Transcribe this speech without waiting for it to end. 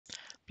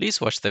Please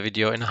watch the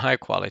video in high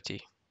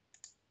quality.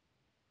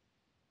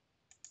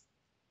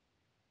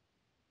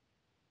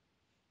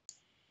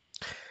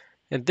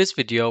 In this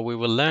video, we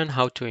will learn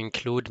how to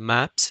include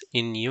maps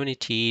in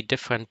Unity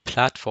different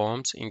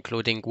platforms,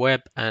 including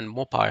web and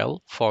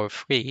mobile, for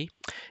free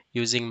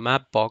using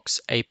Mapbox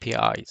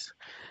APIs.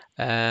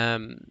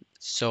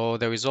 So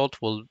the result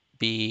will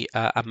be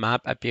a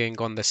map appearing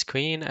on the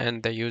screen,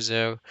 and the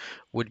user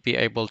would be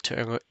able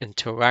to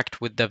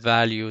interact with the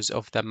values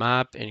of the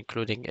map,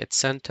 including its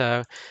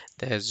center,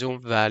 the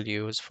zoom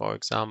values, for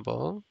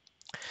example,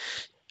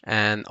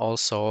 and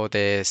also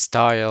the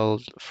style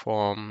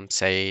from,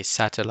 say,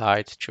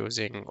 satellite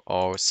choosing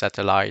or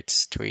satellite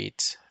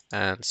street,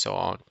 and so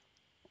on.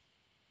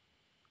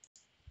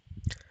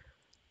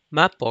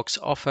 Mapbox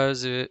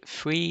offers a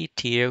free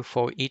tier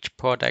for each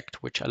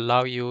product, which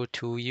allow you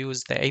to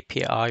use the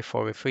API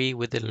for free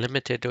with a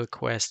limited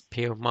request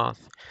per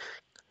month.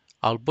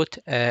 I'll put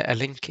a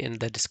link in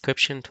the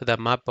description to the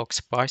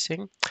Mapbox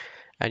pricing,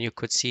 and you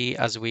could see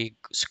as we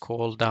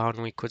scroll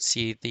down, we could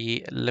see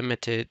the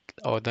limited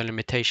or the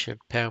limitation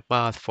per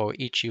month for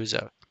each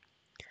user.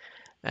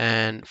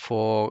 And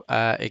for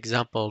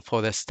example,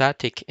 for the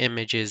static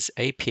images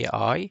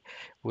API,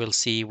 we'll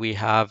see we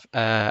have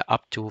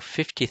up to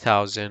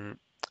 50,000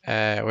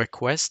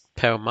 requests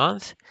per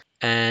month.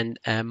 And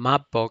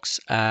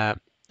Mapbox,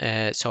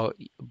 so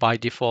by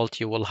default,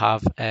 you will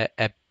have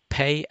a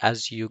pay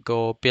as you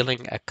go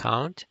billing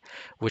account,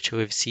 which will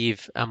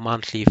receive a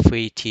monthly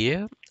free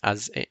tier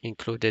as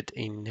included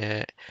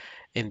in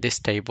this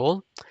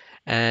table.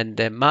 And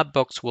the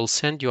Mapbox will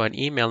send you an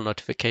email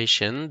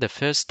notification the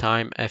first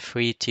time a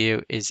free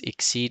tier is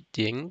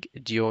exceeding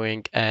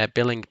during a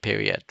billing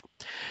period.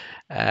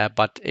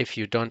 But if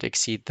you don't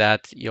exceed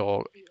that,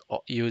 your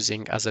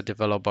using as a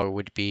developer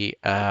would be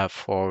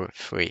for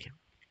free.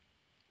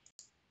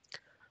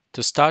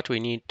 To start, we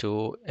need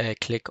to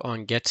click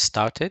on Get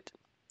Started.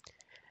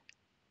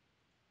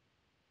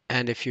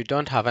 And if you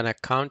don't have an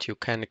account, you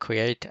can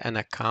create an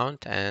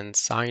account and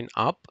sign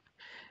up.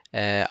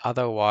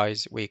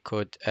 Otherwise, we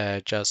could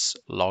just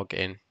log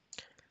in.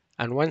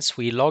 And once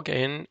we log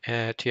in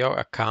to your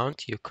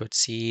account, you could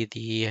see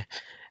the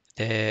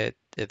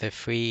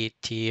free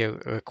tier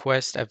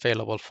request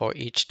available for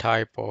each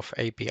type of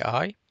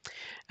API.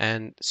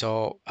 And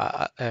so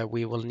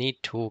we will need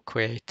to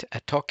create a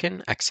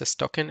token, access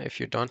token, if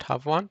you don't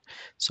have one.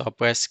 So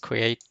press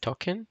Create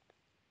Token,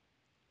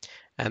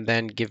 and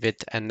then give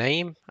it a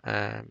name,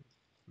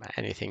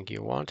 anything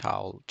you want.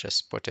 I'll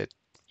just put it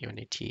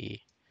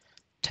Unity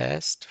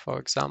Test, for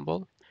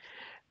example.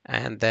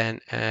 And then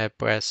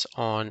press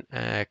on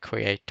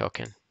Create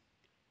Token.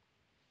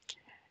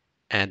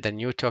 And the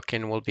new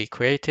token will be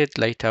created.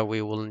 Later,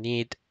 we will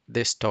need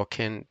this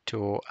token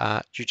to,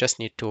 you just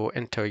need to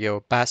enter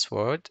your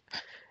password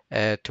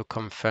to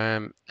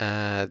confirm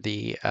to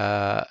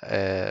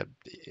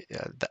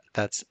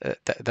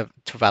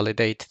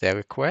validate the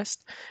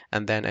request,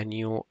 and then a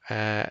new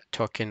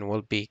token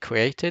will be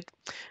created,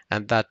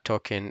 and that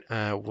token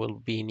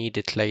will be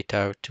needed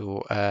later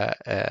to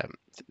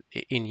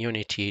in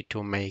Unity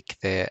to make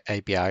the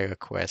API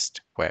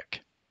request work.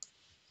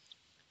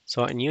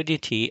 So in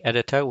Unity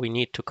editor, we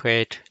need to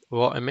create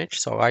raw image.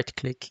 So right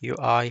click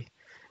UI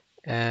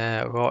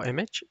raw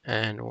image,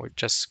 and we're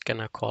just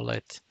gonna call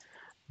it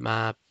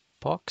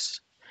Mapbox.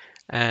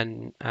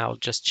 And I'll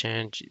just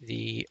change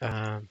the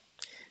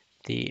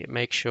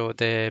make sure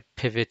the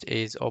pivot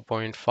is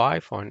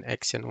 0.5 on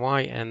X and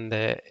Y, and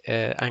the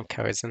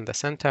anchor is in the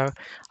center.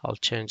 I'll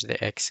change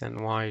the X and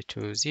Y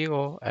to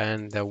 0,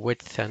 and the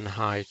width and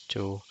height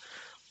to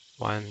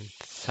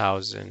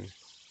 1000.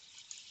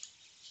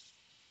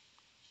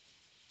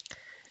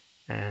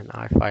 And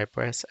if I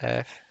press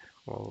F,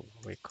 well,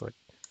 we could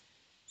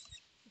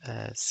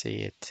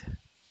see it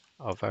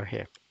over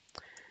here.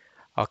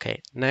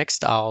 Okay,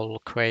 next I'll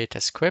create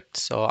a script.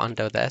 So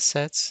under the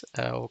assets,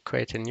 I'll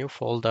create a new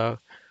folder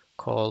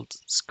called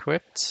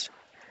scripts.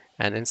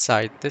 And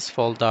inside this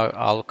folder,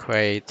 I'll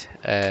create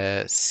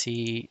a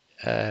C#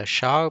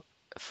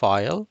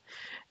 file,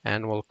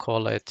 and we'll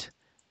call it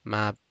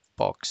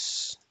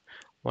Mapbox.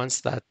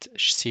 Once that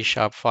C#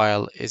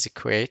 file is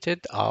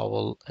created, I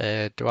will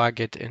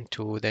drag it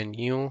into the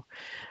new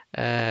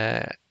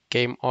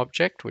game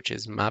object, which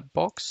is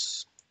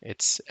Mapbox.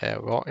 It's a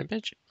raw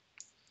image,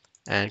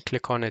 and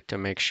click on it to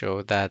make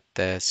sure that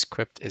the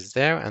script is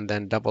there, and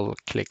then double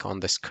click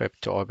on the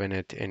script to open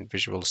it in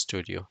Visual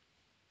Studio.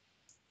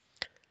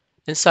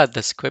 Inside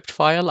the script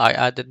file, I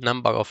added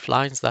number of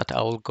lines that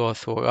I will go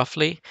through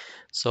roughly.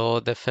 So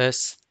the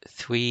first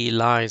 3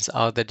 lines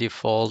are the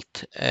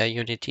default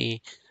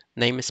Unity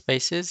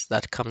namespaces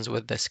that comes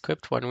with the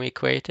script when we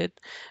create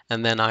it.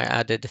 And then I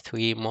added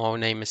 3 more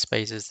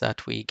namespaces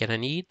that we're gonna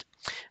need.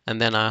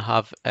 And then I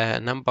have a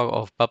number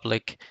of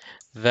public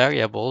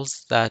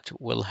variables that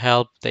will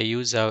help the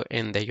user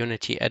in the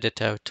Unity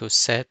editor to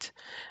set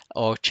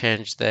or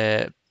change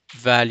the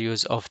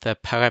values of the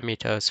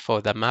parameters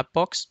for the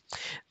Mapbox.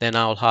 Then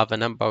I'll have a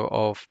number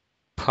of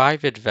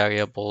private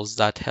variables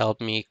that help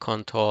me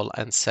control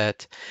and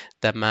set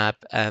the map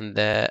and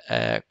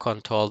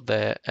control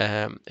the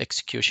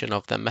execution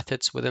of the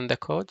methods within the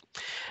code,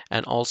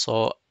 and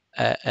also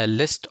a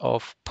list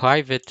of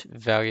private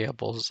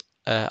variables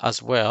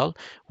as well,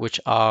 which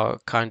are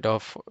kind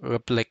of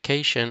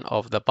replication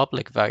of the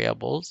public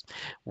variables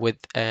with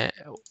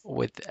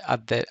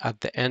at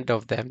the end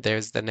of them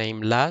there's the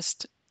name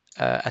last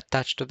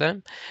attached to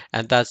them,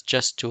 and that's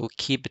just to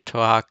keep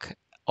track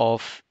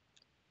of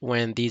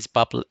when these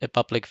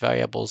public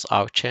variables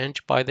are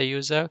changed by the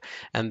user,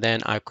 and then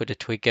I could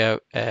trigger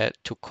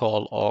to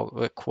call or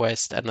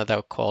request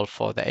another call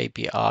for the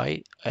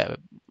API,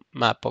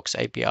 Mapbox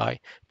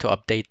API, to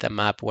update the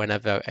map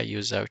whenever a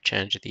user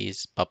change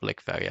these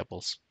public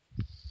variables.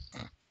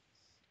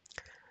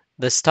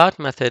 The start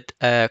method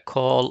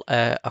call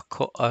a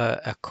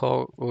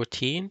core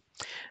routine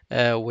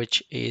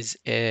which is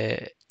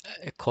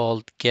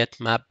called get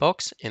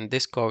mapbox. In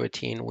this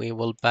coroutine, we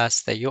will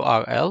pass the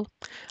URL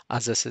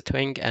as a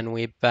string, and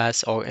we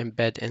pass or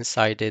embed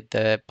inside it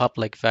the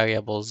public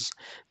variables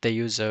the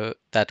user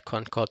that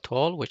can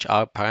control, which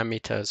are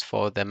parameters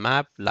for the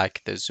map,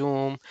 like the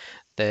zoom,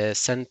 the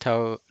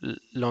center,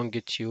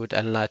 longitude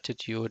and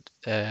latitude,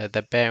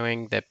 the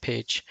bearing, the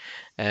pitch,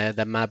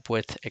 the map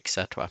width,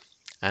 etc.,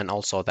 and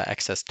also the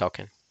access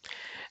token.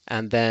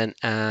 And then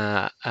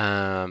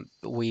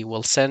we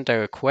will send a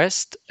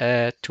request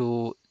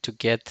to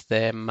get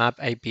the map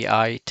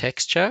API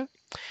texture,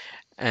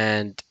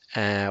 and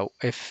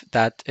if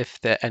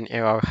an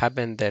error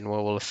happened, then we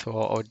will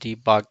throw or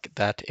debug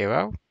that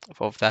error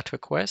of that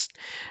request.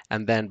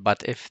 And then,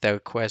 but if the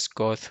request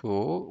go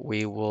through,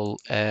 we will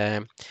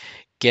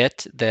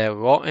get the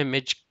raw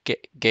image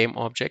game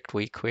object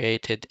we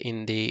created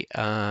in the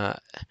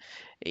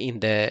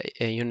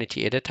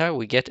Unity editor.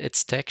 We get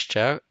its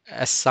texture,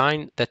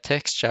 assign the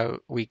texture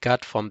we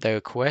got from the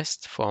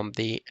request from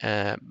the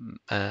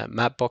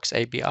Mapbox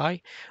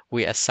API.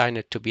 We assign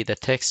it to be the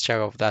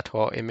texture of that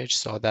raw image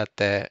so that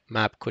the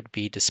map could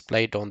be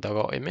displayed on the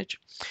raw image.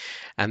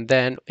 And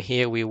then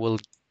here we will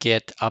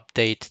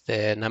update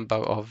the number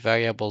of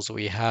variables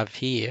we have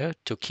here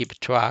to keep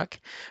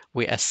track.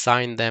 We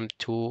assign them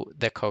to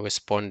the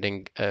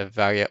corresponding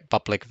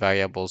public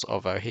variables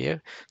over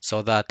here,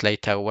 so that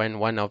later when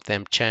one of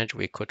them change,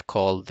 we could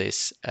call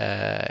this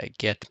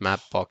get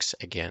mapbox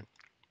again.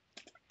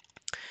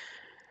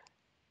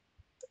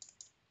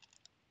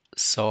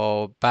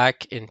 So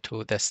back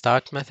into the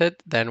start method,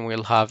 then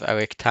we'll have a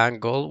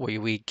rectangle where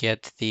we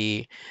get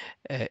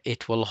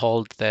it will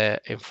hold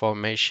the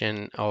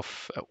information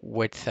of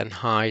width and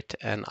height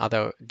and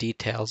other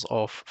details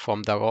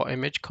from the raw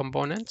image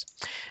component.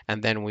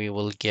 And then we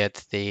will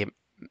get the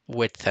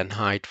width and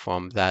height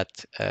from that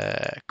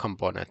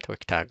component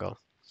rectangle.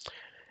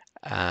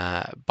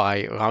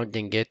 By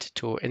rounding it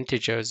to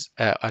integers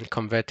and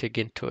converting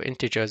it to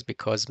integers,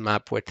 because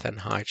map width and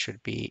height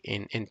should be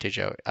in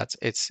integer as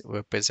it's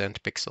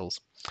represent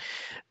pixels.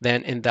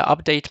 Then in the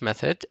update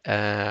method,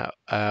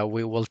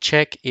 we will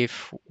check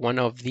if one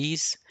of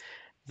these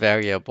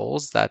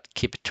variables that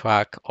keep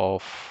track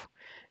of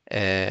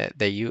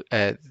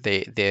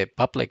the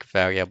public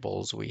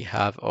variables we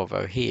have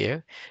over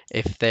here,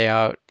 if they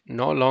are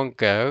no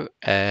longer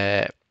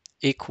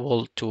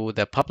equal to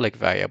the public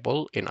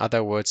variable. In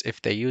other words, if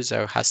the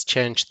user has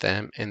changed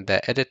them in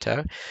the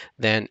editor,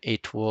 then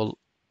it will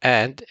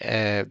add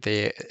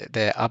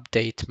the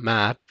update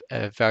map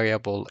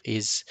variable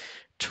is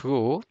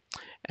true.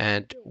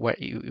 And what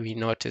we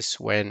notice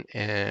when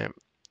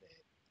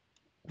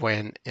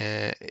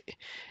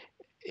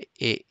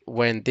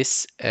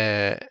this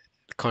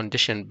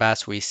condition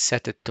pass, we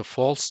set it to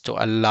false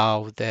to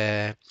allow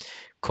the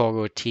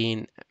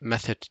coroutine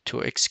method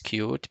to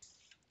execute.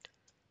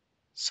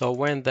 So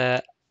when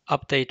the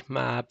update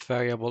map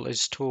variable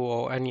is true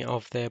or any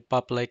of the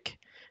public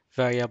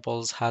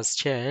variables has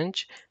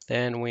changed,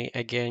 then we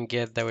again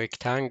get the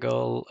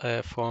rectangle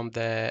from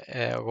the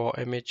raw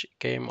image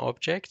game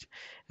object,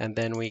 and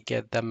then we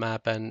get the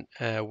map and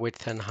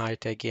width and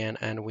height again,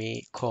 and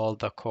we call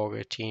the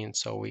coroutine,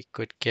 so we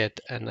could get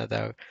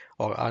another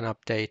or an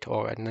update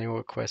or a new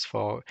request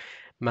for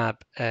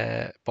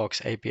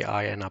Mapbox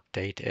API and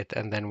update it,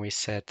 and then we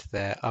set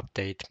the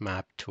update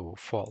map to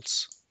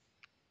false.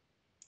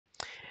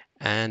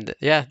 And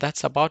yeah,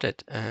 that's about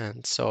it.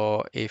 And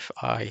so if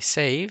I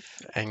save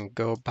and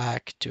go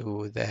back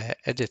to the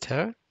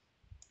editor,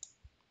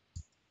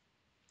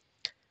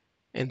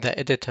 in the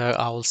editor,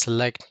 I will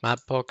select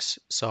Mapbox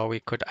so we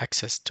could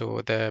access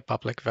to the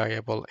public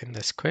variable in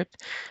the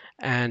script.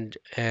 And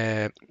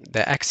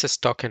the access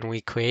token we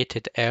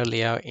created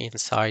earlier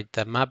inside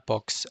the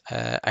Mapbox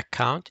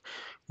account,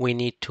 we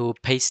need to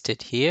paste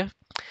it here.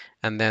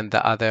 And then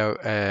the other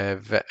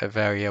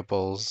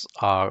variables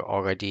are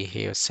already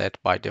here set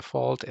by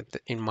default.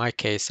 In my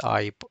case,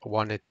 I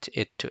wanted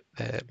it to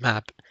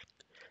map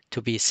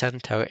to be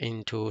center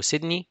into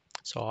Sydney.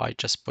 So I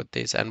just put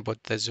this and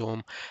put the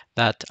zoom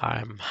that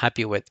I'm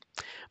happy with.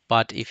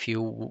 But if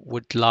you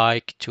would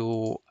like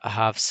to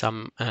have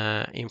some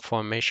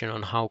information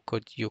on how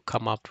could you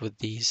come up with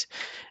these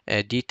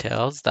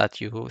details that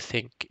you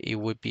think it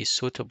would be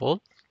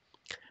suitable,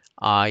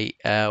 I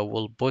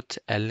will put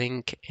a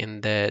link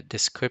in the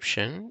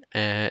description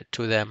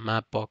to the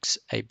Mapbox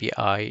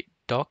API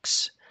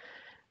Docs.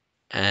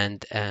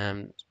 And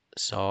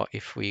so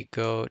if we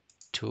go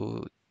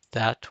to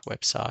that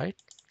website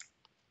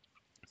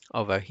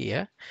over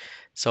here,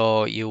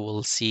 so you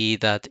will see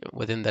that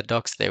within the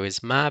docs there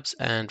is maps,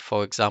 and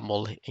for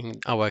example in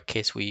our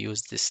case we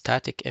use the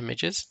static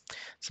images.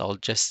 So I'll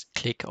just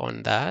click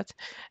on that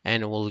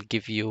and it will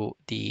give you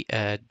the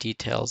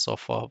details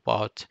of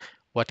about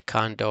what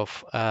kind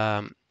of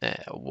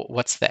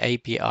what's the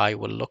API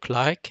will look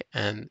like,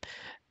 and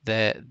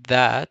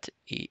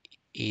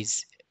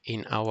is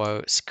in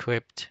our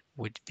script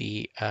would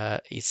be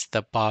is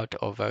the part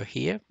over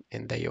here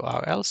in the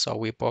URL. So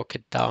we broke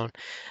it down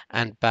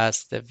and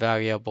pass the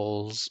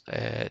variables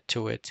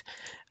to it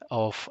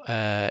of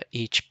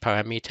each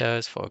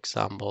parameters, for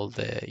example,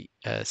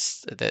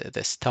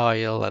 the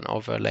style and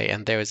overlay,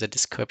 and there is a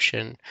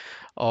description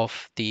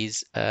of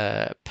these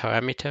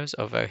parameters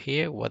over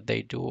here, what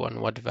they do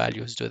and what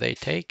values do they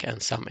take,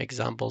 and some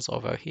examples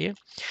over here.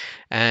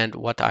 And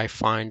what I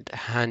find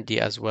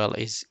handy as well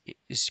is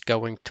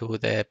going to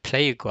the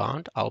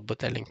playground. I'll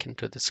put a link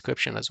into the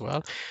description as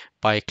well.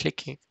 By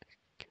clicking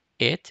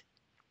it,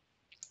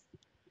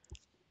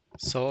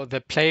 so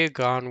the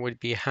playground would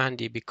be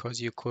handy because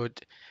you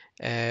could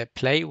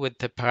play with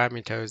the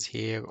parameters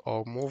here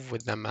or move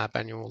with the map,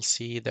 and you will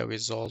see the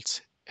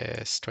results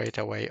straight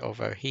away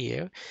over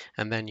here.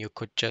 And then you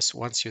could just,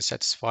 once you're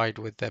satisfied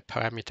with the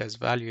parameters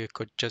value, you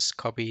could just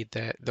copy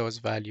those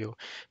value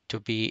to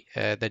be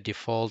the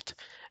default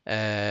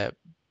uh,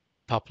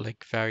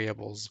 public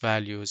variables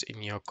values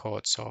in your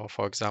code. So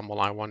for example,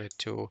 I wanted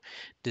to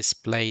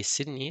display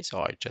Sydney,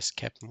 so I just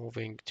kept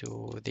moving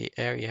to the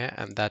area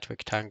and that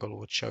rectangle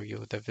would show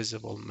you the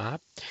visible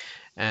map.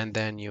 And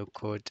then you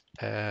could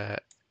uh,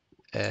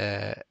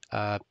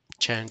 uh,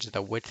 change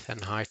the width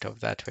and height of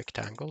that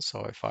rectangle.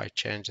 So if I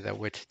change the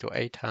width to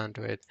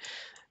 800,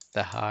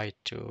 the height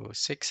to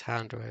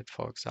 600,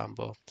 for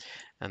example,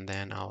 and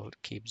then I'll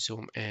keep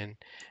zoom in,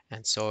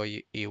 and so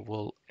it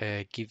will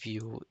give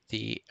you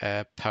the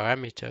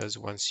parameters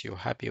once you're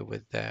happy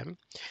with them.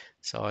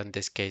 So in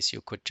this case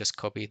you could just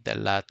copy the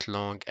lat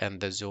long and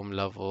the zoom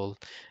level,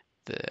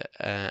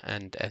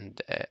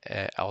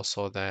 the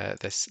also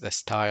the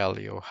style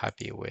you're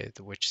happy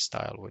with, which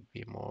style would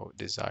be more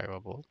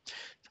desirable.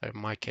 So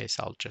in my case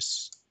I'll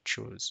just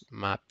choose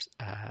map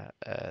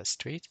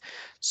street.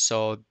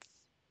 So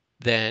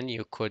then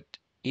you could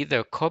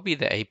either copy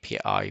the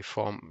API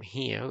from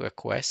here,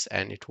 request,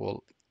 and it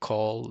will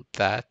call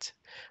that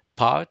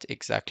part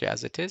exactly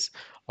as it is.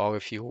 Or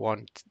if you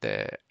want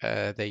the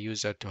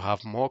user to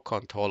have more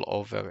control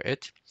over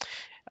it,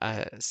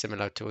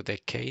 similar to the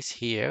case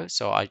here.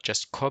 So I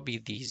just copy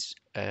these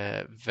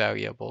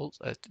variables,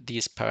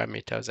 these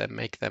parameters, and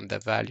make them the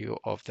value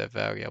of the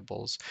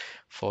variables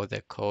for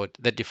the code,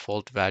 the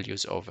default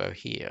values over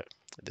here,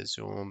 the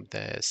zoom,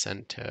 the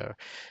center,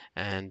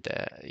 and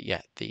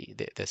yeah,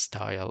 the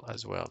style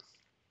as well.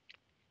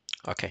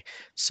 Okay,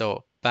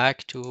 so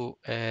back to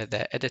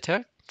the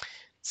editor.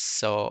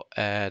 So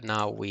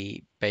now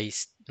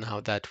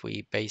that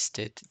we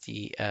pasted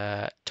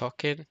the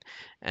token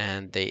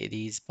and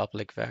these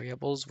public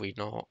variables, we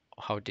know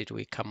how did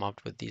we come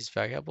up with these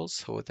variables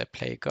through the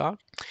playground.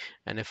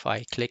 And if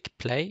I click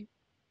play,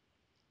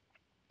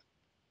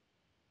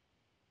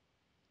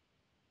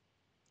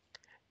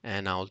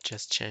 and I'll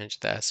just change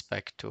the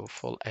aspect to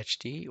full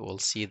HD, we'll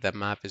see the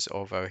map is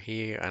over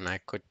here, and I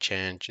could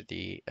change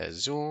the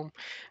zoom.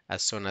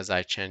 As soon as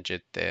I change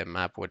it, the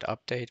map would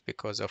update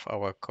because of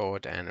our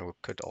code, and we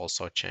could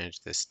also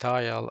change the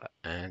style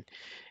and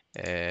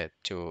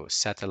to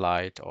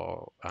satellite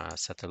or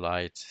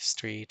satellite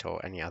street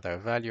or any other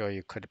value, or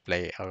you could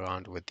play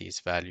around with these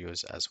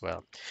values as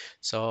well.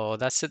 So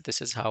that's it.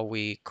 This is how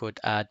we could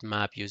add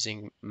map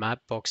using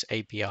Mapbox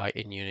API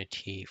in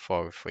Unity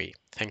for free.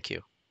 Thank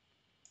you.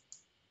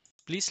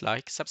 Please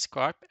like,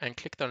 subscribe, and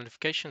click the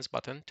notifications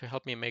button to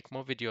help me make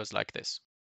more videos like this.